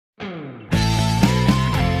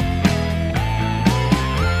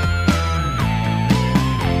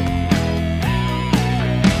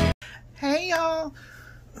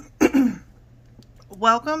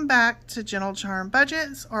Welcome back to Gentle Charm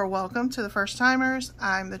Budgets, or welcome to the first timers.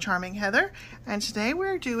 I'm the Charming Heather, and today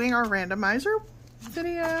we're doing our randomizer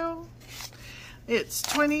video. It's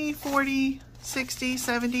 20, 40, 60,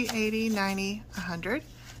 70, 80, 90, 100,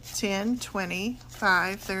 10, 20,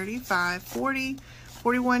 5, 35, 40,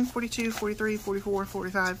 41, 42, 43, 44,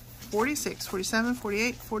 45, 46, 47,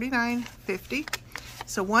 48, 49, 50.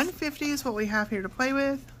 So 150 is what we have here to play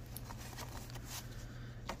with.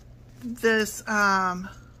 This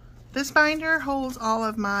binder holds all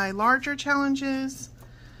of my larger challenges.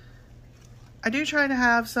 I do try to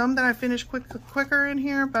have some that I finish quicker in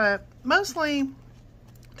here, but mostly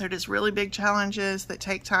they're just really big challenges that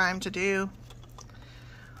take time to do.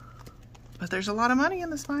 But there's a lot of money in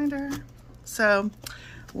this binder. So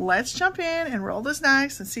let's jump in and roll this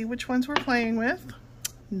dice and see which ones we're playing with.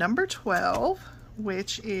 Number 12,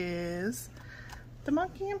 which is the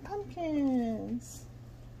Monkey and Pumpkins.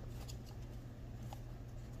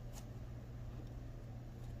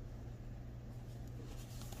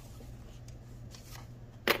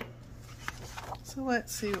 So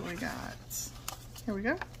let's see what we got. Here we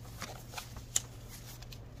go.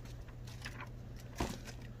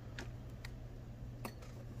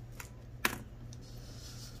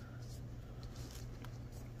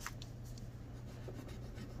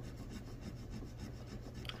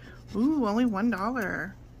 Ooh, only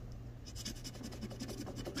 $1.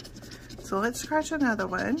 So let's scratch another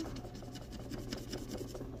one.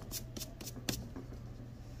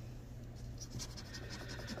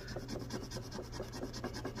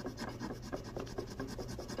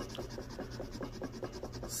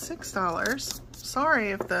 $6.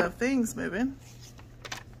 Sorry if the thing's moving.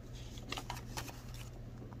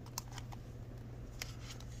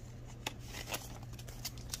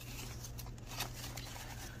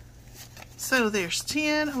 So there's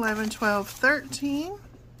 10, 11, 12, 13.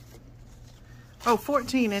 Oh,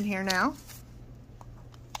 14 in here now.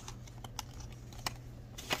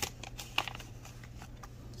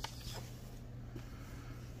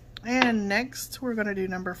 And next we're going to do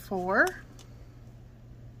number 4.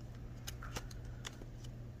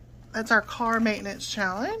 That's our car maintenance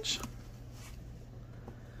challenge.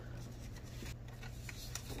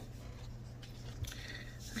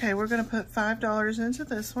 Okay, we're going to put $5 into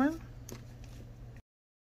this one.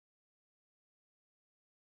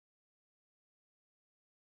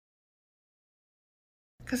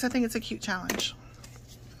 Because I think it's a cute challenge.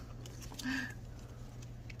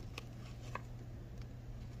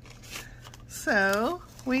 So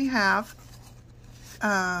we have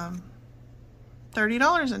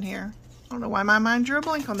 $30 in here. I don't know why my mind drew a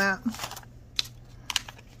blank on that.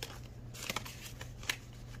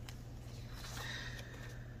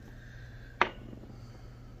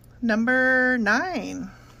 Number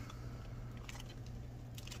 9.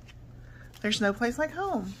 There's no place like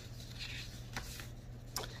home.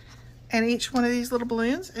 And each one of these little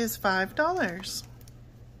balloons is $5.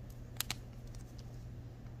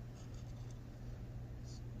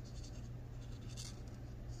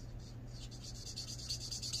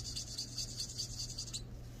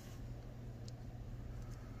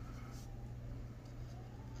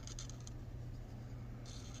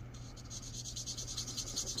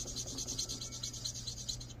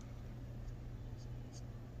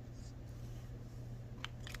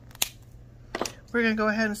 We're going to go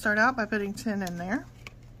ahead and start out by putting 10 in there.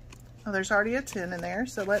 Oh, there's already a 10 in there,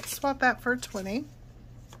 so let's swap that for 20.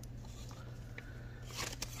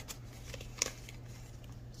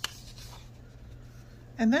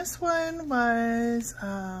 And this one was,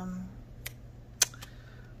 I'll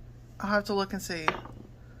have to look and see.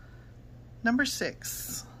 Number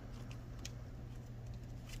 6.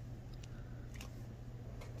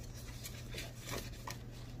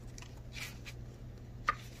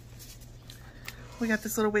 We got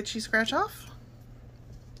this little witchy scratch off.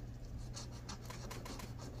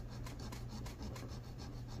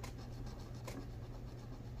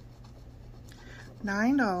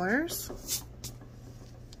 $9.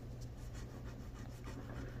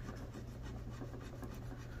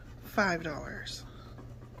 $5.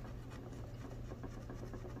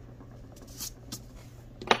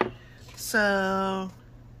 So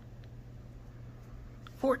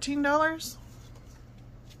 $14.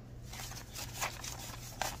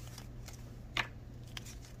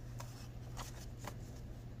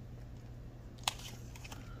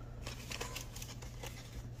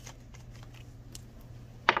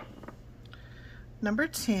 Number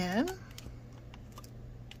 10.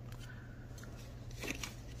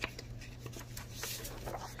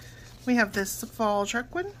 We have this fall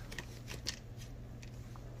truck one.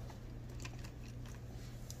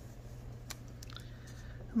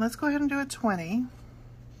 And let's go ahead and do a 20.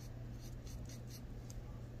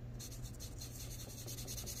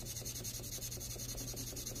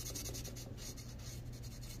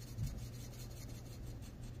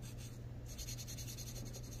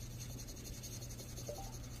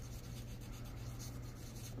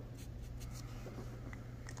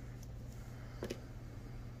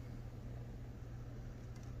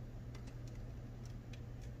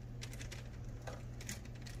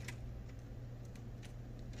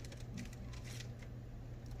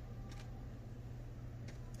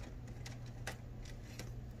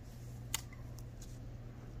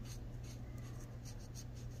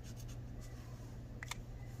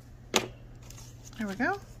 There we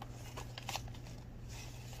go.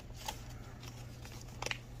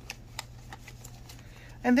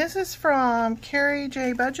 And this is from Carrie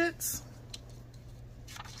J. Budgets.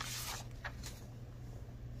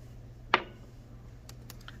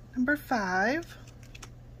 Number 5.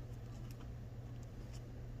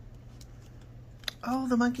 Oh,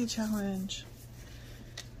 the monkey challenge.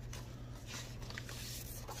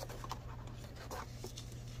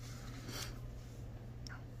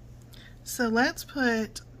 So let's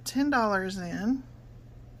put $10 in.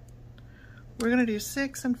 We're going to do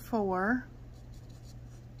 6 and 4.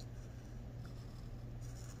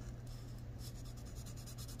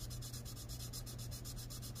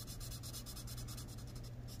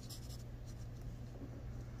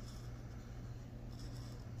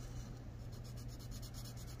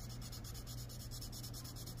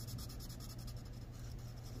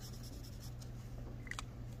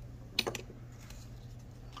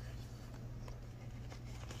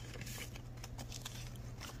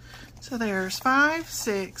 So there's 5,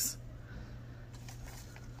 6,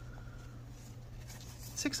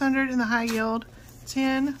 600 in the high yield,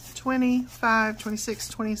 10, 20, 5, 26,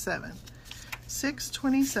 27.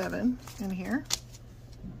 627 in here.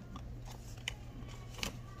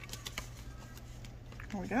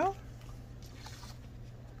 There we go.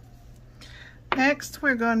 Next,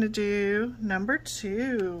 we're going to do number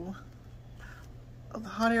 2 of the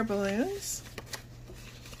hot air balloons.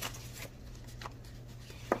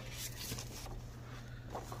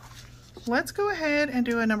 Let's go ahead and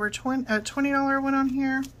do a $20 one on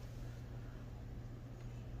here.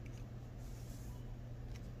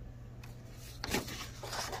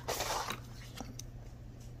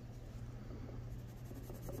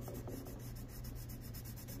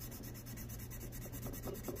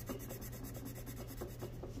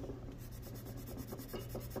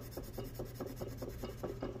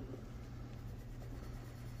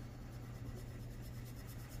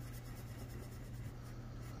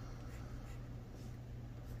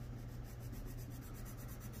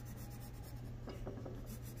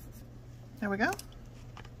 There we go.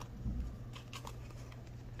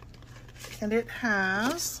 And it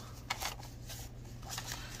has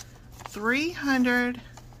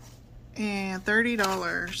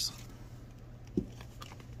 $330.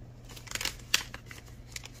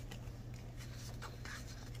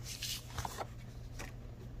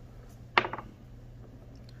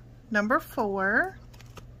 Number 4,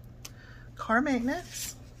 car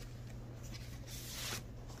maintenance.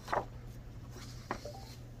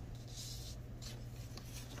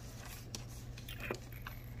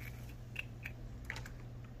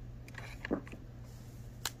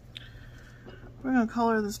 We're going to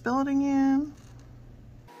color this building in.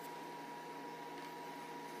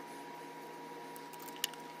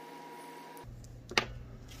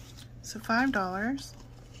 So $5.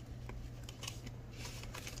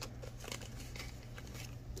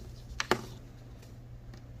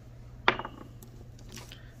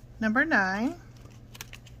 Number 9.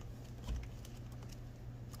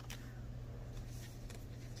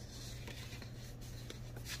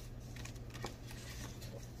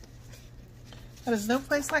 That is No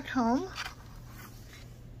Place Like Home.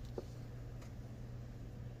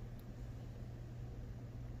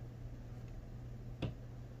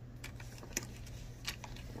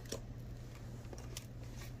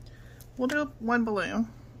 We'll do one balloon.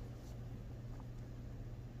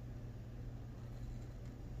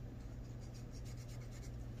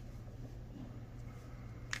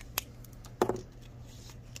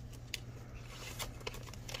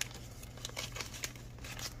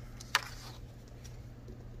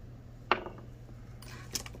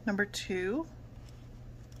 Number 2,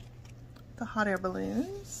 the hot air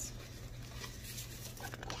balloons.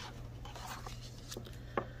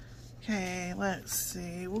 Okay, let's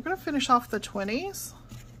see. We're going to finish off the 20s.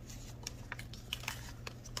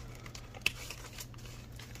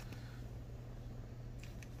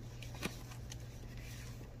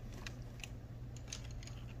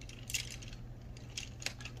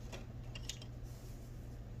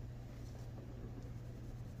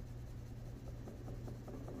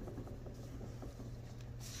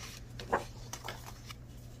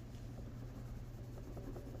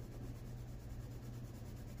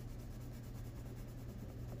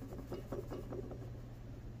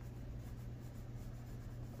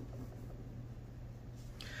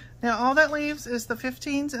 Now all that leaves is the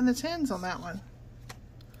 15s and the 10s on that one.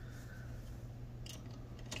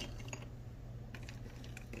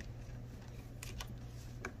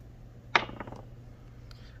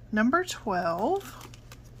 Number 12,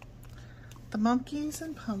 the monkeys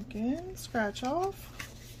and pumpkins, scratch off.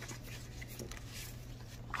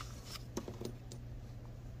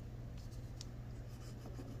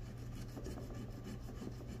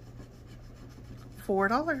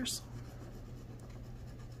 $4.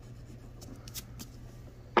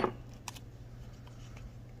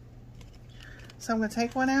 So I'm going to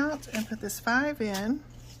take one out and put this 5 in.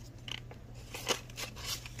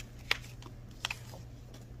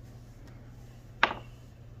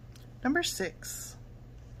 Number 6.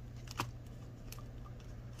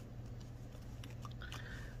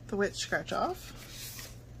 The witch scratch off.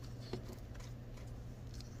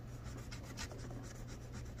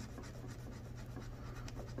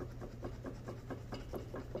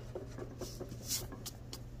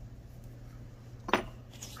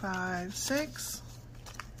 Five, 6.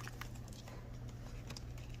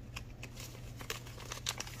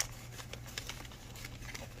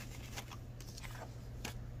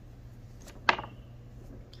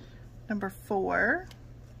 Number 4.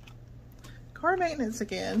 Car maintenance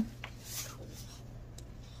again.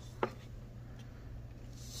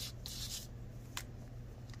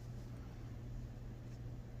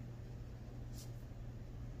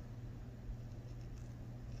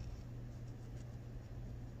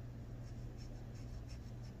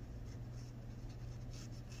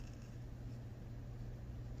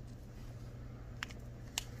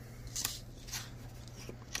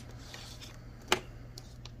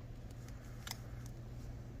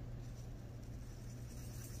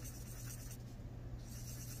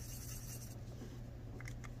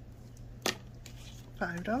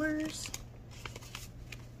 $5.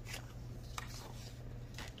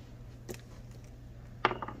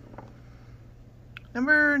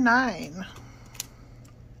 Number 9.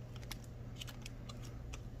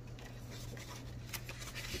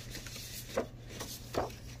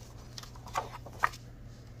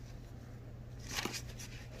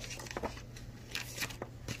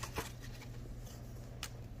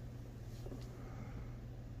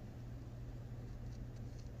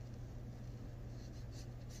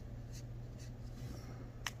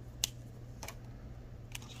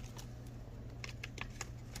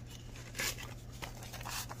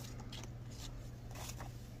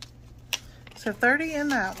 So 30 in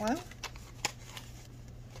that one.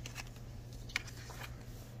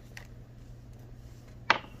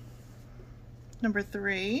 Number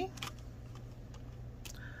 3.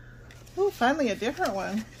 Ooh, finally a different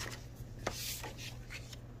one.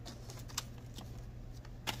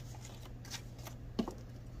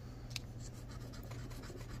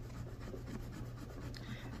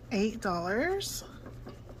 $8.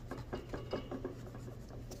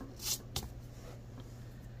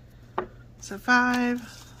 So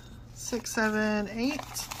 5, 6, 7, 8.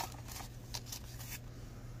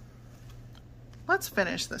 Let's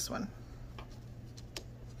finish this one.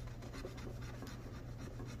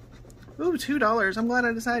 Ooh, $2. I'm glad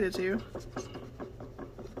I decided to.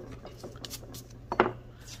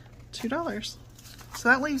 $2. So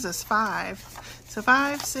that leaves us 5. So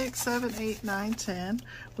 5, 6, 7, 8, 9, 10.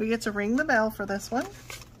 We get to ring the bell for this one.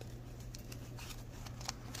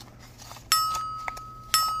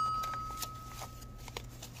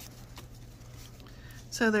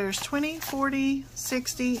 So there's 20, 40,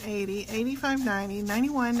 60, 80, 85, 90,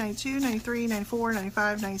 91, 92, 93, 94,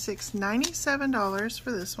 95, 96, $97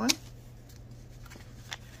 for this one.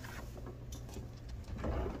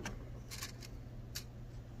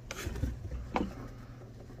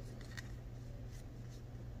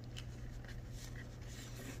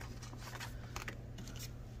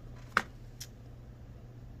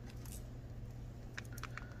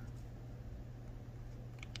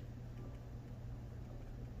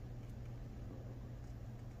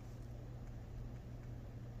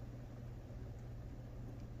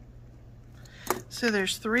 So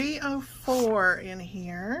there's 304 in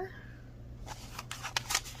here.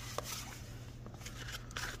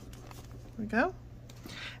 There we go.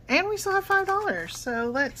 And we still have $5.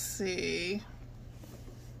 So let's see.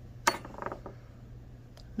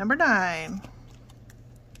 Number 9.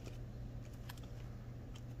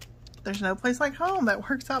 There's no place like home. That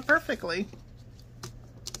works out perfectly.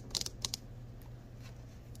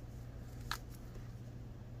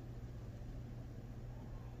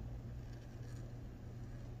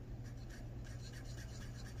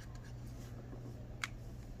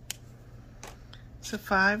 So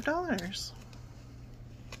 $5.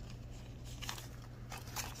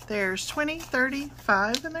 There's 20, 30,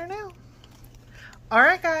 5 in there now.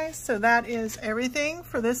 Alright guys, so that is everything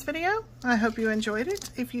for this video. I hope you enjoyed it.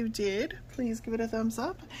 If you did, please give it a thumbs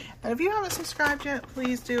up. And if you haven't subscribed yet,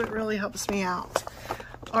 please do. It really helps me out.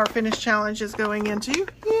 Our finish challenge is going into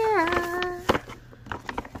here.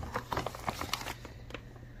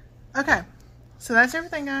 Okay, so that's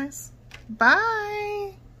everything guys.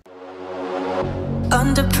 Bye!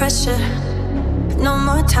 Under pressure, no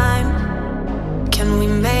more time. can we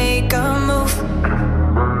make a move?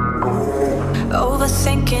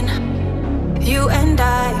 Overthinking, you and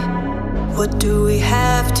I. What do we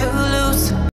have to lose?